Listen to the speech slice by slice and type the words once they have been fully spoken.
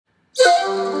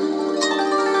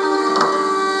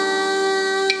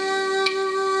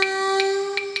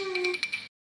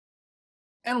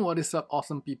And what is up,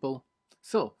 awesome people?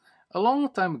 So, a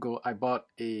long time ago I bought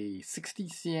a 60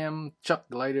 cm chuck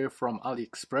glider from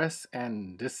AliExpress,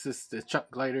 and this is the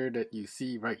chuck glider that you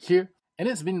see right here. And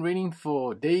it's been raining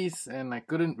for days and I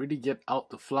couldn't really get out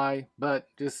to fly, but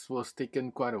this was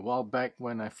taken quite a while back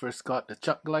when I first got the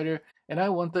chuck glider, and I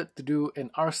wanted to do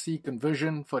an RC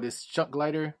conversion for this chuck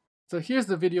glider. So here's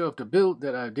the video of the build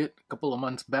that I did a couple of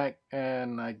months back,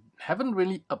 and I haven't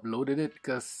really uploaded it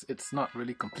because it's not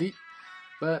really complete.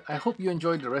 But I hope you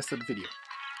enjoyed the rest of the video.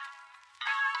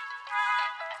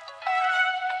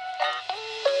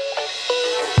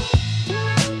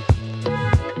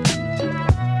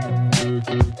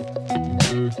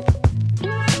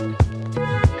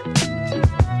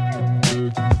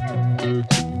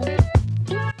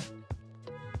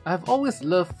 I've always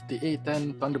loved the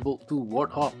A10 Thunderbolt 2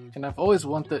 Warthog, and I've always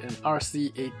wanted an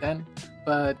RC A10,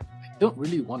 but I don't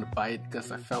really want to buy it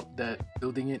because I felt that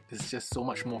building it is just so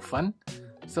much more fun.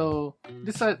 So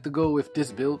decided to go with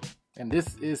this build, and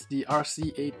this is the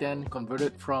RC A10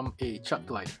 converted from a chuck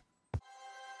glider.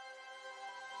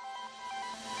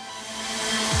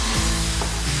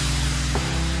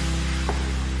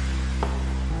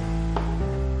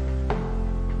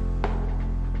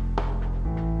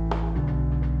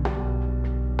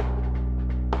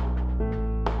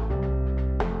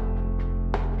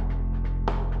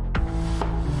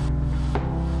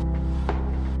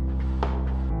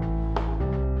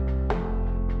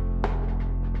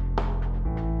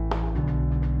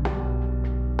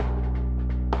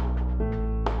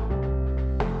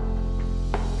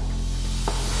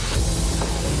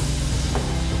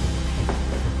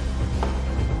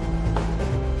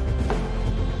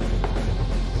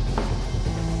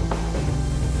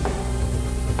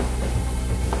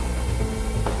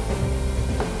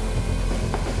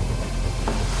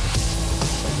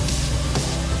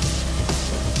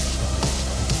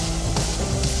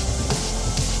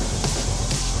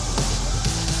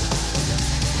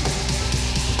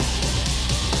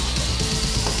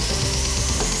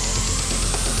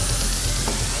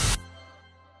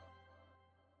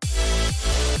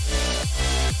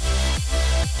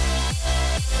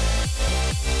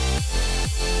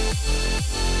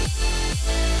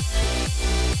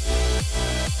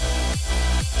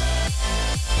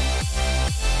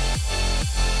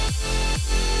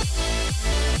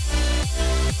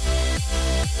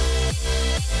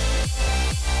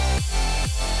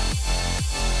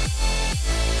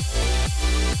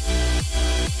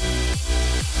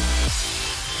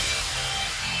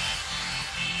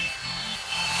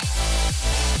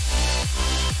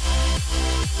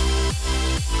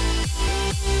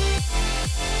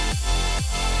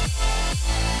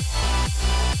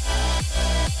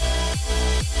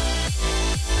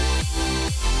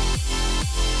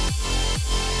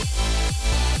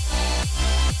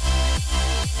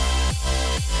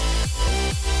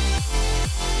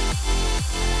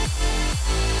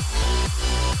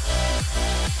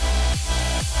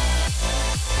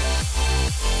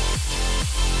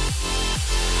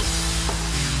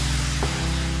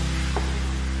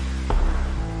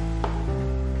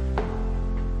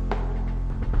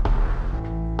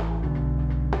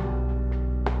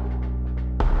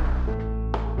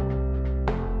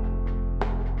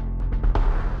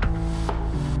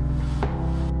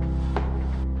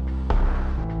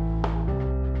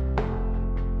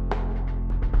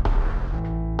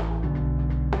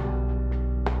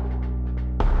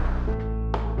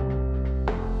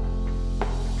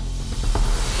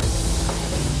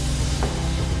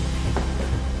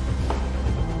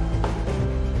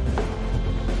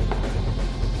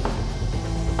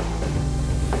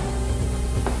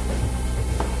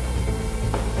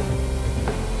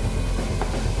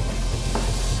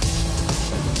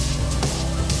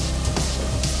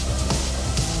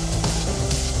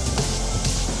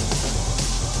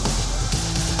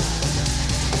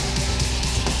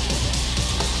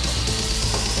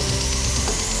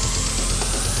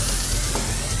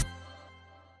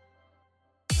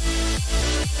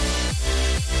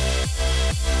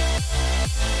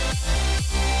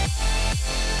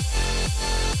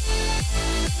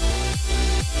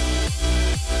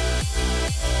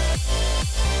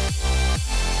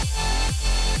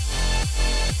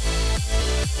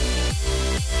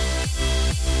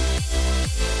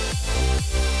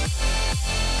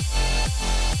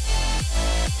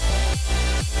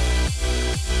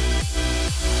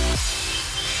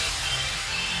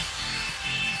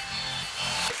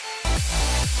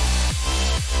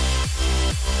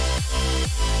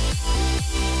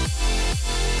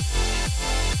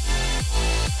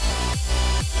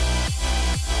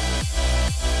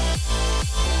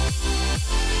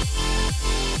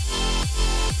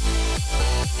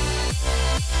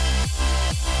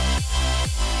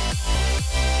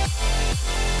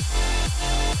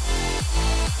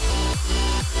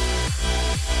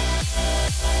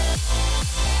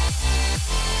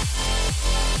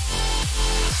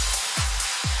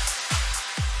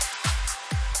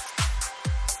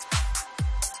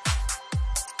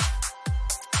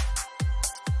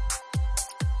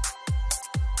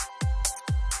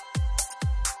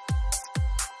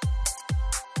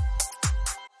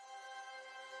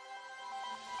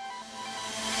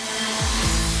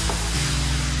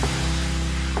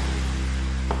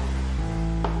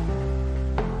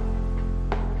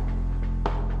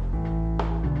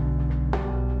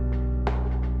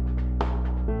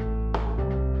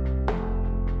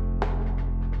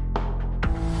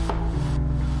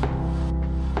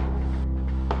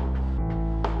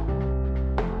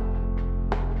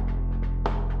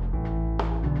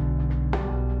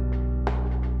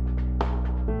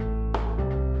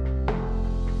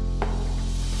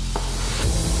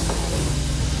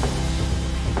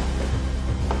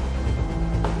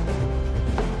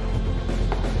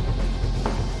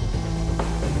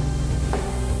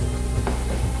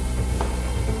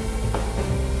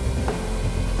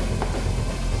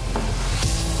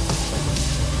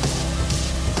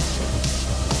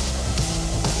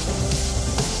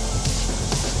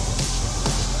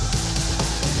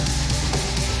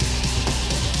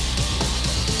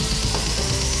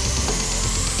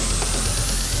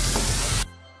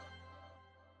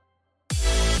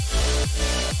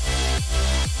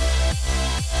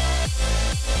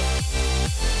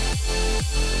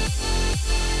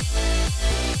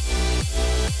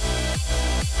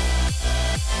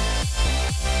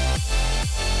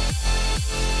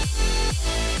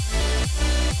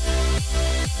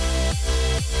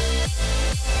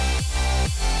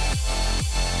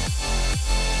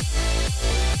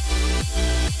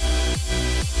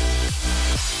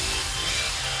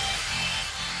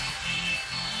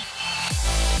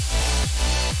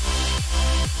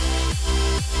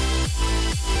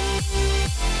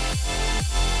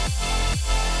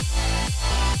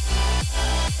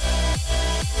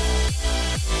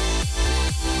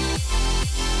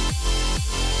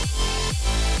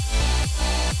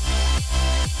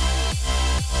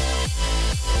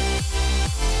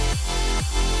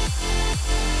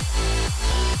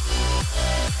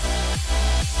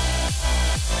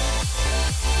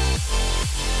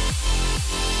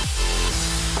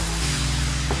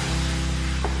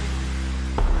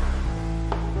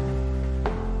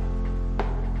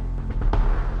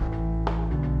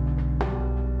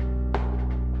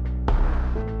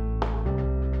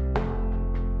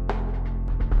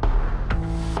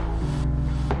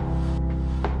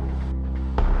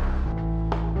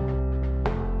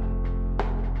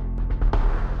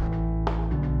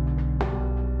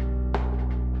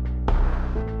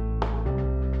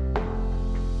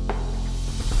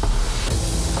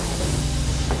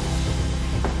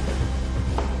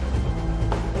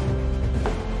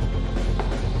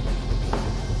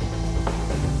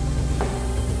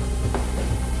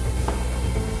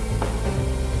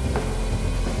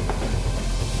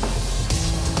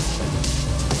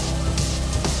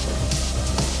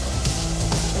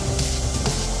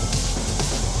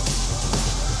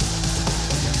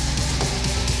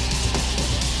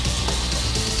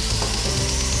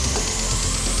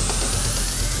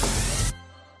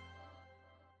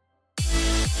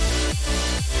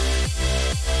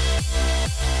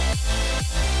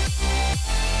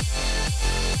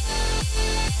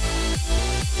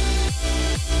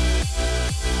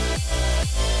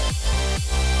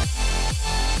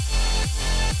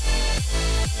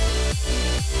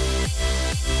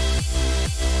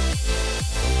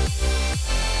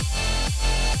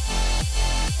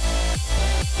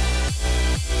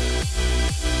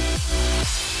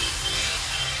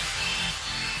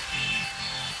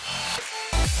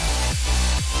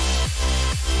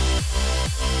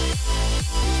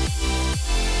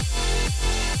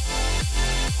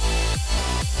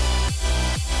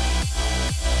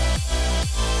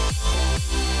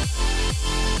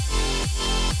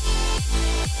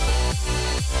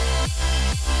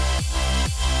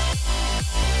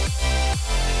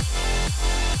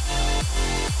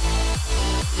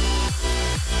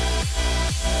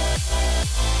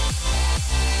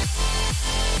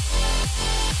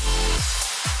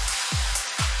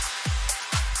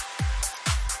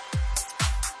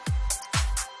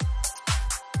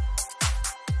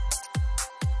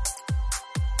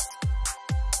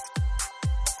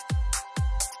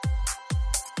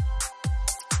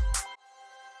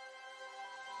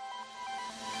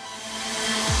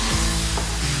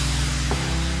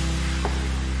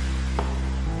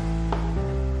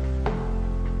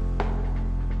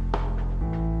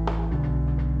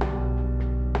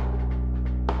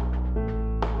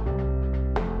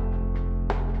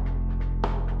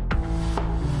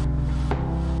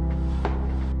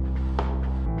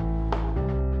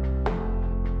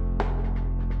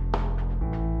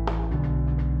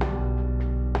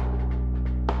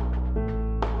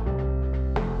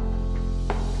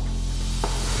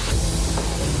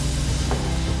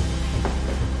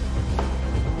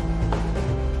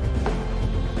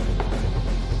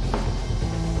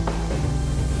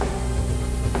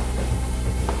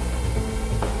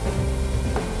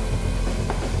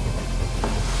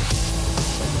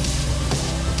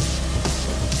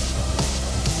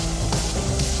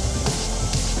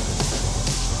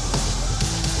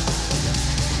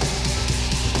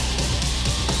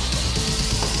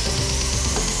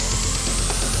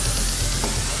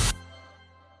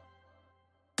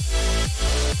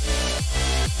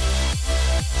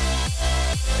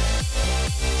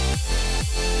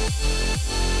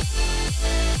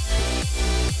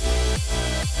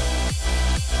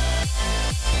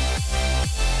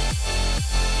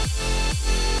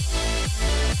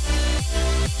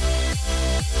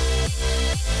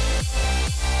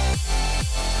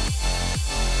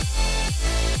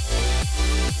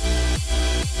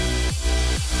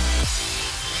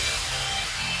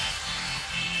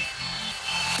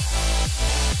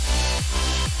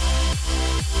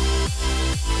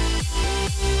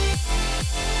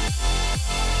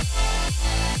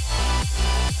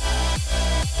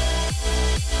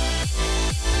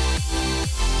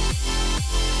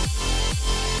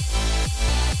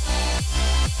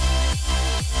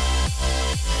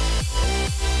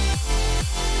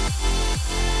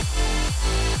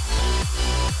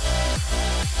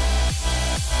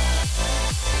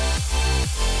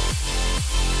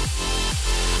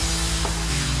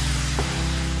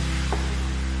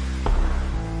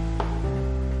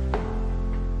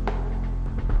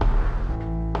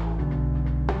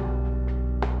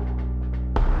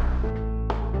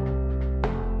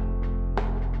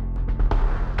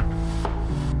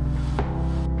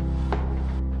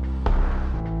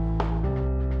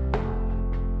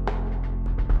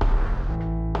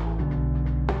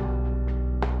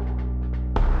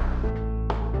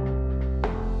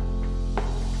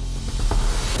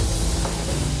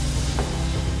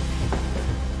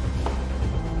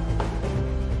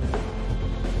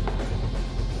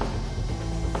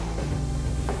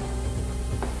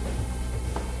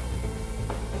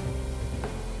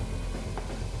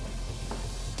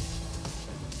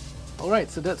 Alright,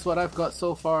 so that's what I've got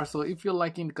so far. So if you're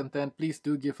liking the content, please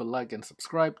do give a like and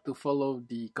subscribe to follow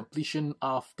the completion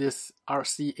of this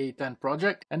RC A10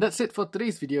 project. And that's it for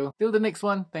today's video. Till the next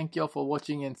one, thank you all for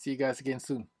watching and see you guys again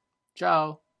soon.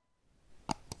 Ciao!